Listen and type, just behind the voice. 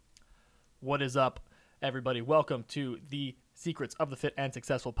What is up, everybody? Welcome to the Secrets of the Fit and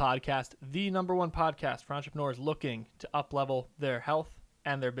Successful podcast, the number one podcast for entrepreneurs looking to up-level their health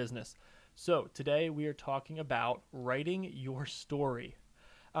and their business. So today we are talking about writing your story.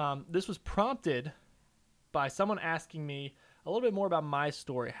 This was prompted by someone asking me a little bit more about my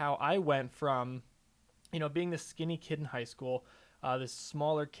story, how I went from, being this skinny kid in high school, this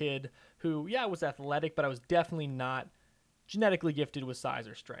smaller kid who, was athletic, but I was definitely not genetically gifted with size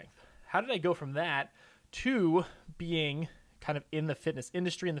or strength. How did I go from that to being kind of in the fitness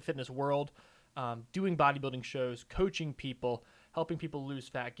industry, in the fitness world, doing bodybuilding shows, coaching people, helping people lose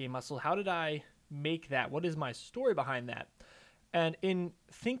fat, gain muscle? How did I make that? What is my story behind that? And in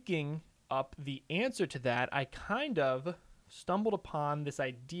thinking up the answer to that, I kind of stumbled upon this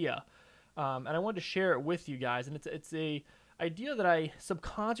idea, and I wanted to share it with you guys. And it's a idea that I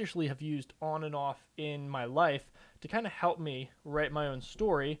subconsciously have used on and off in my life to kind of help me write my own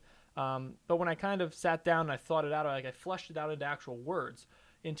story. But when I kind of sat down and I thought it out, I fleshed it out into actual words,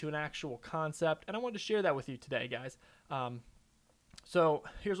 into an actual concept, and I wanted to share that with you today, guys. So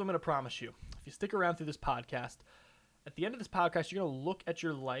here's what I'm going to promise you. If you stick around through this podcast, at the end of this podcast, you're going to look at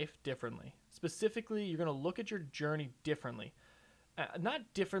your life differently. Specifically, you're going to look at your journey differently. Not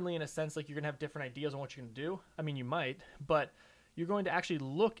differently in a sense like you're going to have different ideas on what you're going to do. I mean, you might, but you're going to actually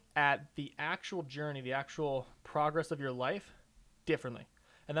look at the actual journey, the actual progress of your life differently.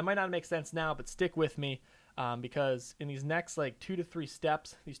 And that might not make sense now, but stick with me because in these next 2 to 3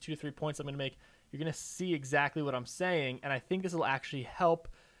 steps, these 2 to 3 points I'm going to make, you're going to see exactly what I'm saying. And I think this will actually help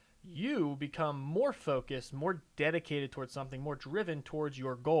you become more focused, more dedicated towards something, more driven towards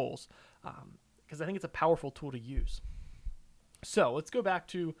your goals, because I think it's a powerful tool to use. So let's go back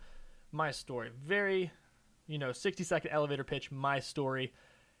to my story. Very, 60-second elevator pitch, my story.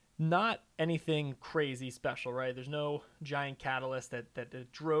 Not anything crazy special, right? There's no giant catalyst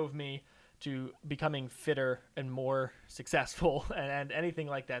that drove me to becoming fitter and more successful and anything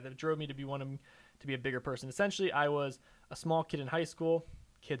like that drove me to be wanting to be a bigger person. Essentially, I was a small kid in high school.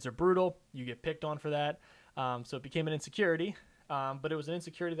 Kids are brutal. You get picked on for that. So it became an insecurity, but it was an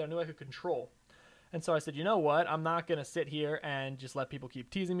insecurity that I knew I could control. And so I said, you know what? I'm not going to sit here and just let people keep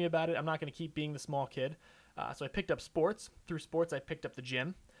teasing me about it. I'm not going to keep being the small kid. So I picked up sports. Through sports, I picked up the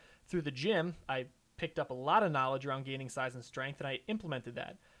gym. Through the gym, I picked up a lot of knowledge around gaining size and strength, and I implemented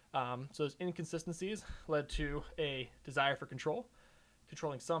that. So those inconsistencies led to a desire for controlling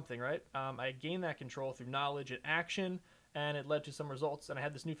something, right? I gained that control through knowledge and action, and it led to some results, and I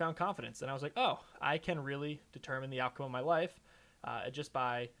had this newfound confidence. And I was like, oh, I can really determine the outcome of my life just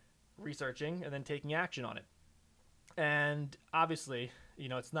by researching and then taking action on it. And obviously,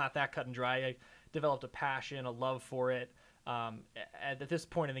 it's not that cut and dry. I developed a passion, a love for it. At this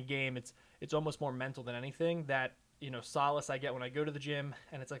point in the game, it's almost more mental than anything. That solace I get when I go to the gym,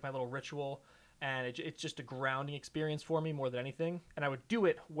 and it's like my little ritual, and it's just a grounding experience for me more than anything. And I would do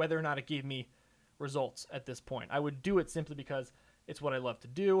it whether or not it gave me results at this point. I would do it simply because it's what I love to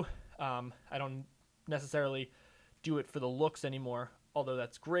do. I don't necessarily do it for the looks anymore, although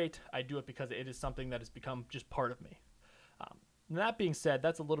that's great. I do it because it is something that has become just part of me. And that being said,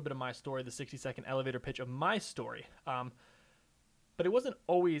 that's a little bit of my story, the 60-second elevator pitch of my story. But it wasn't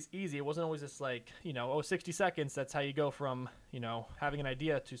always easy. It wasn't always this 60 seconds, that's how you go from, having an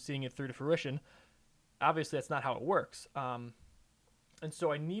idea to seeing it through to fruition. Obviously, that's not how it works. And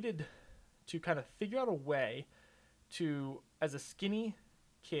so I needed to kind of figure out a way to, as a skinny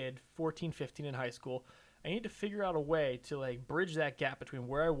kid, 14, 15 in high school, I needed to figure out a way to bridge that gap between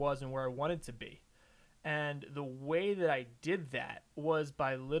where I was and where I wanted to be. And the way that I did that was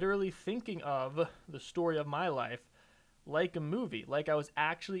by literally thinking of the story of my life like a movie, like I was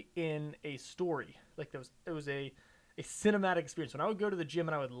actually in a story. It was a cinematic experience. When I would go to the gym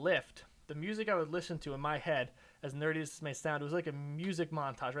and I would lift, the music I would listen to in my head, as nerdy as this may sound, it was like a music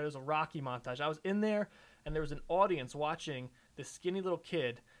montage, right? It was a Rocky montage. I was in there, and there was an audience watching this skinny little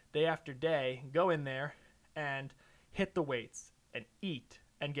kid day after day go in there and hit the weights and eat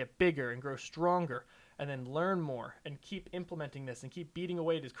and get bigger and grow stronger and then learn more and keep implementing this and keep beating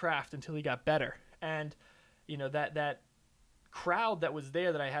away at his craft until he got better. And, that crowd that was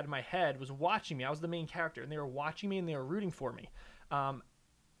there that I had in my head was watching me. I was the main character, and they were watching me and they were rooting for me. And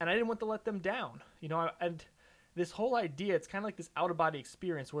I didn't want to let them down, and this whole idea, it's kind of like this out-of-body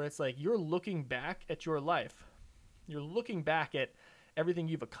experience where it's like you're looking back at your life. You're looking back at everything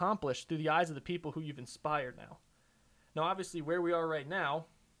you've accomplished through the eyes of the people who you've inspired now. Now, obviously, where we are right now,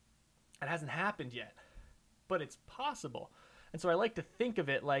 it hasn't happened yet, but it's possible. And so I like to think of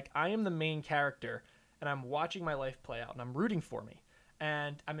it like I am the main character, and I'm watching my life play out, and I'm rooting for me,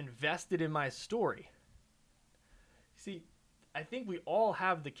 and I'm invested in my story. See, I think we all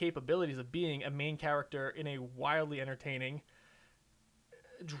have the capabilities of being a main character in a wildly entertaining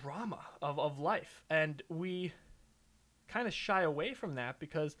drama of life. And we kind of shy away from that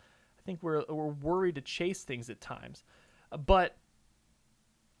because I think we're worried to chase things at times. But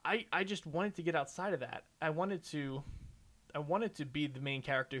I just wanted to get outside of that. I wanted to be the main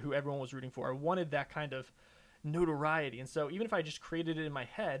character who everyone was rooting for. I wanted that kind of notoriety. And so even if I just created it in my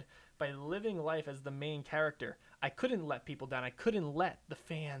head, by living life as the main character, I couldn't let people down. I couldn't let the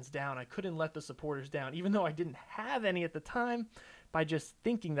fans down. I couldn't let the supporters down, even though I didn't have any at the time, by just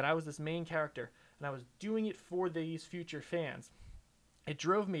thinking that I was this main character and I was doing it for these future fans. It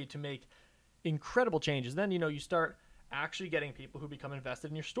drove me to make incredible changes. Then, you start actually getting people who become invested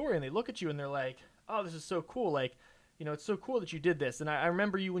in your story, and they look at you and they're like, oh, this is so cool. Like, it's so cool that you did this. And I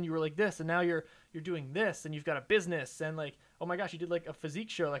remember you when you were like this, and now you're doing this, and you've got a business, and like, oh my gosh, you did like a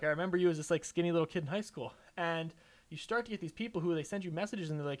physique show. Like, I remember you as this like skinny little kid in high school. And you start to get these people who they send you messages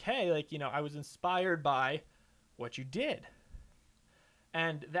and they're like, hey, like, I was inspired by what you did.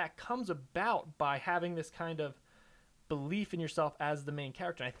 And that comes about by having this kind of belief in yourself as the main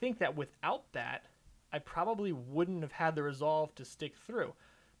character. And I think that without that, I probably wouldn't have had the resolve to stick through.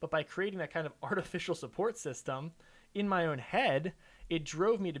 But by creating that kind of artificial support system in my own head, it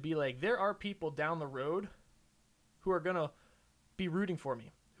drove me to be like, there are people down the road who are going to be rooting for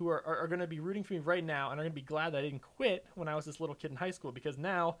me, who are going to be rooting for me right now, and are going to be glad that I didn't quit when I was this little kid in high school, because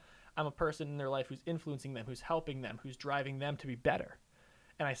now I'm a person in their life who's influencing them, who's helping them, who's driving them to be better.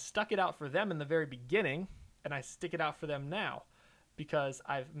 And I stuck it out for them in the very beginning, and I stick it out for them now, because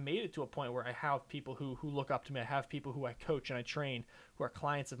I've made it to a point where I have people who look up to me. I have people who I coach and I train who are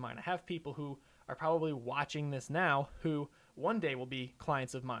clients of mine. I have people who are probably watching this now who one day will be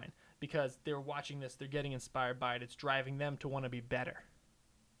clients of mine, because they're watching this, they're getting inspired by it, it's driving them to want to be better.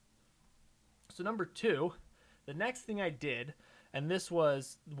 So number 2, the next thing I did, and this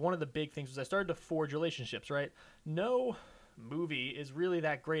was one of the big things, was I started to forge relationships, right? No movie is really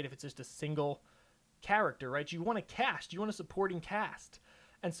that great if it's just a single character, right? You want a cast, you want a supporting cast.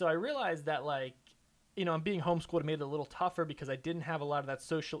 And so I realized that, like, I'm being homeschooled, it made it a little tougher because I didn't have a lot of that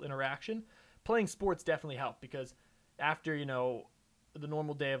social interaction. Playing sports definitely helped, because after, the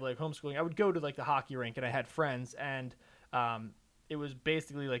normal day of like homeschooling, I would go to like the hockey rink and I had friends, and it was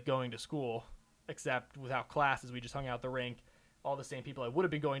basically like going to school, except without classes. We just hung out at the rink, all the same people I would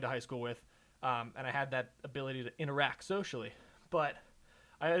have been going to high school with, and I had that ability to interact socially. But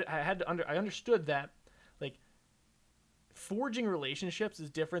I understood that like forging relationships is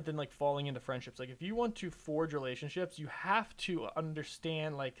different than like falling into friendships. Like, if you want to forge relationships, you have to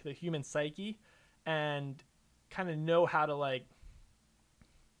understand like the human psyche and kind of know how to, like,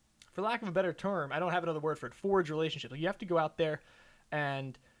 for lack of a better term, I don't have another word for it, forge relationships. Like, you have to go out there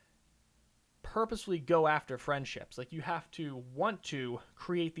and purposefully go after friendships. Like, you have to want to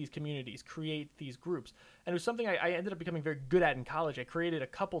create these communities, create these groups. And it was something I ended up becoming very good at in college. I created a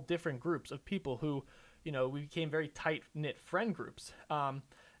couple different groups of people who, we became very tight-knit friend groups. And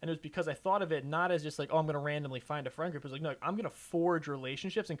it was because I thought of it not as just like, oh, I'm going to randomly find a friend group. It was like, no, I'm going to forge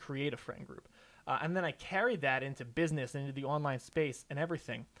relationships and create a friend group. And then I carried that into business and into the online space and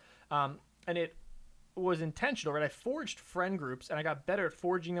everything. And it was intentional, right? I forged friend groups, and I got better at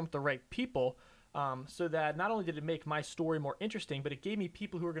forging them with the right people, so that not only did it make my story more interesting, but it gave me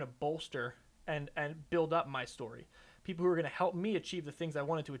people who were going to bolster and build up my story. People who were going to help me achieve the things I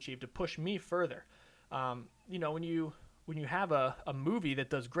wanted to achieve, to push me further. When you have a movie that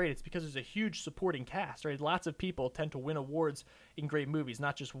does great, it's because there's a huge supporting cast, right? Lots of people tend to win awards in great movies,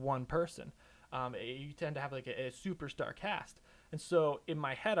 not just one person. You tend to have like a superstar cast. And so in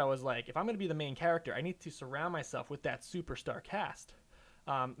my head, I was like, if I'm going to be the main character, I need to surround myself with that superstar cast.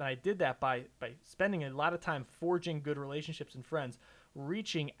 And I did that by spending a lot of time forging good relationships and friends,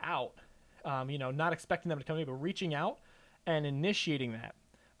 reaching out, not expecting them to come to me, but reaching out and initiating that.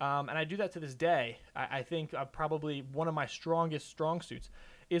 And I do that to this day. I think probably one of my strongest strong suits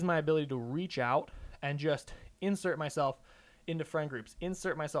is my ability to reach out and just insert myself into friend groups,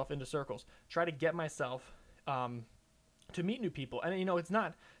 insert myself into circles, try to get myself to meet new people. And, it's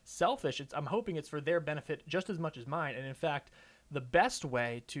not selfish. I'm hoping it's for their benefit just as much as mine. And in fact, the best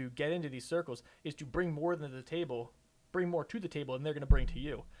way to get into these circles is to bring more to the table, than they're going to bring to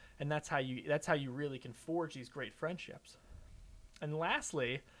you. And that's how you really can forge these great friendships. And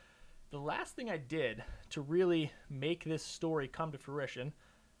lastly, the last thing I did to really make this story come to fruition,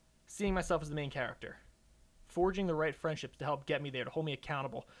 seeing myself as the main character, forging the right friendships to help get me there, to hold me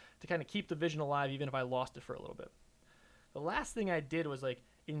accountable, to kind of keep the vision alive even if I lost it for a little bit. The last thing I did was like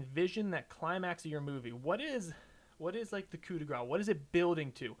envision that climax of your movie. What is like the coup de grace? What is it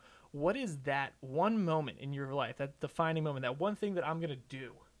building to? what is that one moment in your life, that defining moment, that one thing that I'm going to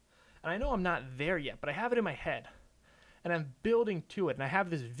do? And I know I'm not there yet, but I have it in my head and I'm building to it and I have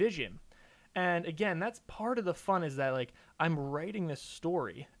this vision. And again, that's part of the fun, is that like I'm writing this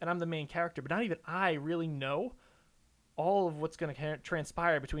story and I'm the main character, but not even I really know all of what's going to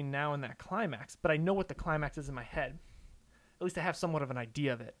transpire between now and that climax. But I know what the climax is in my head. At least I have somewhat of an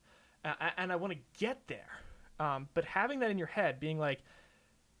idea of it. And I want to get there. But having that in your head, being like,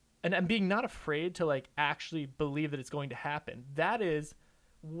 and being not afraid to like actually believe that it's going to happen, that is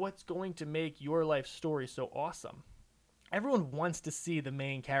what's going to make your life story so awesome. Everyone wants to see the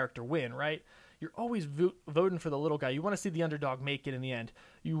main character win, right? You're always voting for the little guy. You want to see the underdog make it in the end.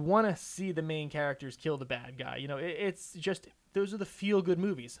 You want to see the main characters kill the bad guy. You know, it's just, those are the feel-good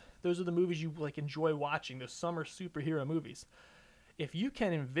movies. Those are the movies you like enjoy watching, those summer superhero movies. If you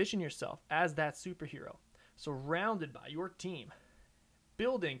can envision yourself as that superhero, surrounded by your team,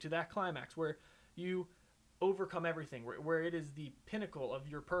 building to that climax where you overcome everything, where it is the pinnacle of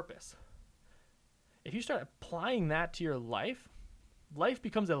your purpose. If you start applying that to your life, life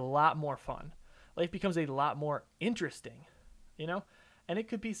becomes a lot more fun. Life becomes a lot more interesting, you know? And it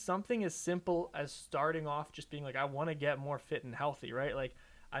could be something as simple as starting off just being like, I want to get more fit and healthy, right? Like,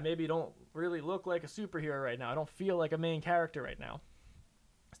 I maybe don't really look like a superhero right now. I don't feel like a main character right now.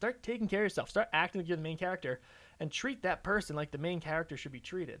 Start taking care of yourself. Start acting like you're the main character and treat that person like the main character should be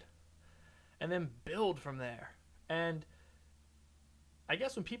treated. And then build from there. And I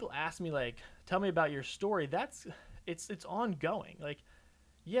guess when people ask me, like, tell me about your story, it's ongoing. Like,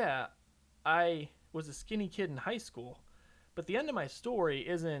 yeah, I was a skinny kid in high school, but the end of my story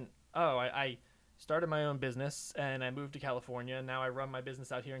isn't, I started my own business and I moved to California and now I run my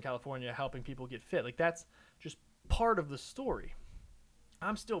business out here in California helping people get fit. Like, that's just part of the story.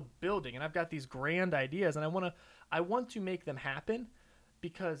 I'm still building and I've got these grand ideas and I want to make them happen,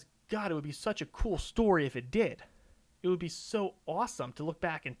 because God, it would be such a cool story if it did. It would be so awesome to look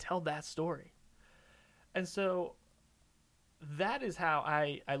back and tell that story. And so that is how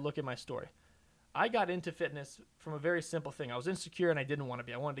I look at my story. I got into fitness from a very simple thing. I was insecure and I didn't want to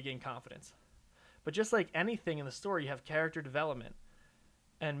be. I wanted to gain confidence. But just like anything in the story, you have character development.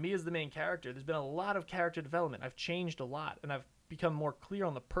 And me as the main character, there's been a lot of character development. I've changed a lot and I've become more clear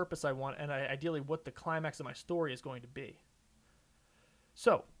on the purpose I want and ideally what the climax of my story is going to be.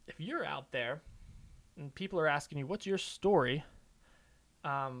 So if you're out there and people are asking you, what's your story?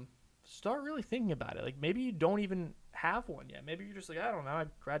 Start really thinking about it. Like, maybe you don't even have one yet. Maybe you're just like, I don't know, I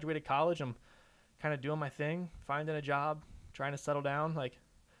graduated college. I'm kind of doing my thing, finding a job, trying to settle down. Like,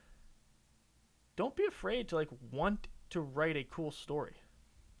 don't be afraid to like want to write a cool story.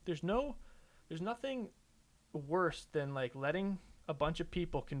 There's nothing worse than like letting a bunch of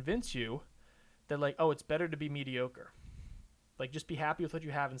people convince you that like, oh, it's better to be mediocre. Like, just be happy with what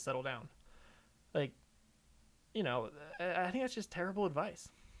you have and settle down. Like, you know, I think that's just terrible advice.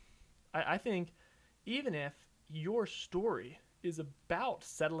 I think even if your story is about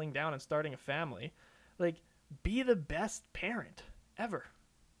settling down and starting a family, like, be the best parent ever.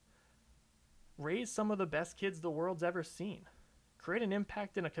 Raise some of the best kids the world's ever seen. Create an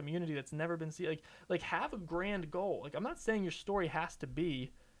impact in a community that's never been seen. Like have a grand goal. Like, I'm not saying your story has to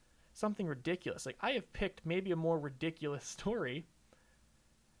be something ridiculous. Like, I have picked maybe a more ridiculous story,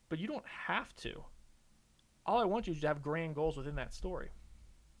 but you don't have to. All I want you to have grand goals within that story.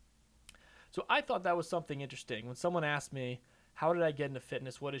 So I thought that was something interesting. When someone asked me, how did I get into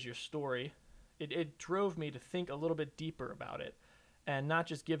fitness? What is your story? It drove me to think a little bit deeper about it and not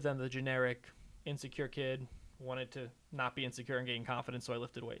just give them the generic insecure kid, wanted to not be insecure and gain confidence, so I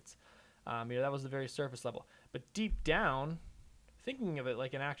lifted weights. That was the very surface level. But deep down, thinking of it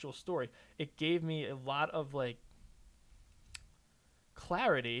like an actual story, it gave me a lot of like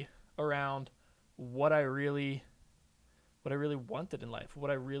clarity around what I really wanted in life,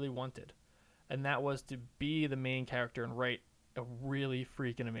 what I really wanted. And that was to be the main character and write a really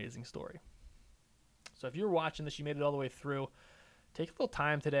freaking amazing story. So if you're watching this, you made it all the way through, take a little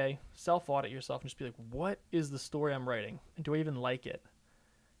time today, self-audit yourself and just be like, what is the story I'm writing? And do I even like it?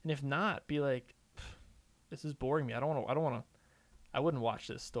 And if not, be like, this is boring me. I wouldn't watch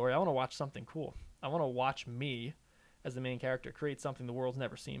this story. I want to watch something cool. I want to watch me as the main character create something the world's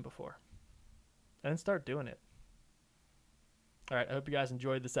never seen before. And then start doing it. All right, I hope you guys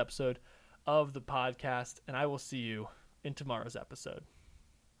enjoyed this episode of the podcast, and I will see you in tomorrow's episode.